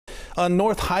A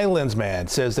North Highlands man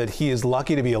says that he is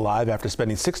lucky to be alive after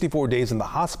spending 64 days in the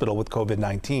hospital with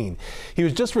COVID-19. He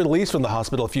was just released from the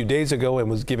hospital a few days ago and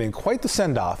was given quite the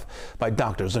send-off by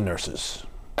doctors and nurses.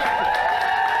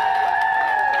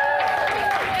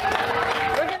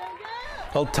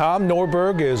 Well, Tom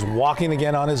Norberg is walking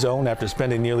again on his own after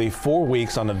spending nearly 4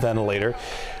 weeks on a ventilator.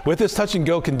 With his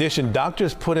touch-and-go condition,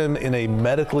 doctors put him in a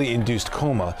medically induced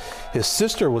coma. His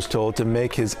sister was told to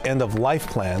make his end-of-life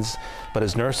plans, but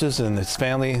his nurses and his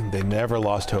family, they never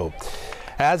lost hope.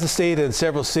 As the state and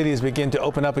several cities begin to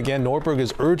open up again, Norberg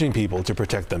is urging people to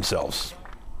protect themselves.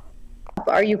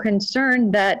 Are you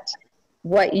concerned that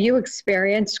what you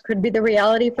experienced could be the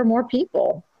reality for more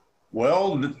people?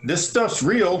 Well, this stuff's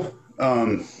real.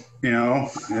 I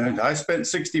spent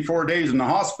 64 days in the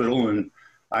hospital and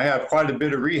I have quite a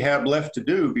bit of rehab left to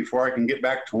do before I can get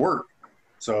back to work.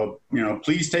 So,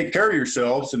 please take care of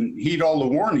yourselves and heed all the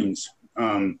warnings.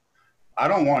 I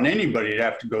don't want anybody to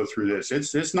have to go through this.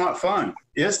 It's not fun.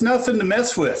 It's nothing to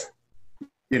mess with.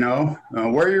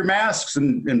 Wear your masks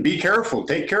and be careful.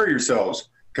 Take care of yourselves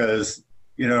because,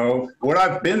 what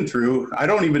I've been through, I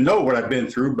don't even know what I've been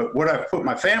through, but what I've put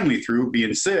my family through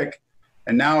being sick.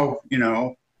 And now,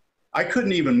 I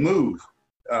couldn't even move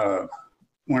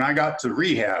when I got to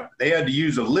rehab. They had to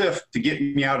use a lift to get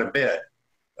me out of bed.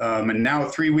 And now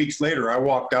 3 weeks later, I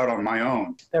walked out on my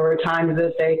own. There were times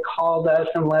that they called us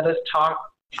and let us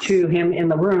talk to him in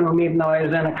the room, even though I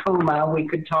was in a coma. We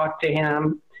could talk to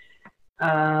him.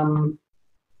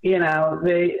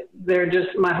 They're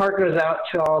just, my heart goes out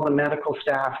to all the medical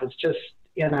staff. It's just,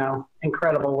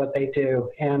 incredible what they do.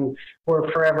 And we're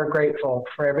forever grateful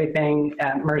for everything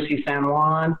at Mercy San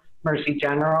Juan, Mercy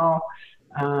General.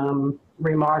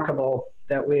 Remarkable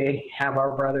that we have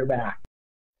our brother back.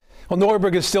 Well,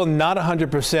 Norberg is still not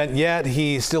 100% yet.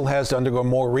 He still has to undergo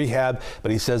more rehab,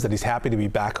 but he says that he's happy to be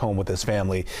back home with his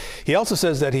family. He also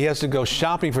says that he has to go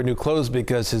shopping for new clothes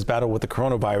because his battle with the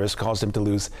coronavirus caused him to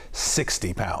lose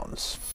 60 pounds.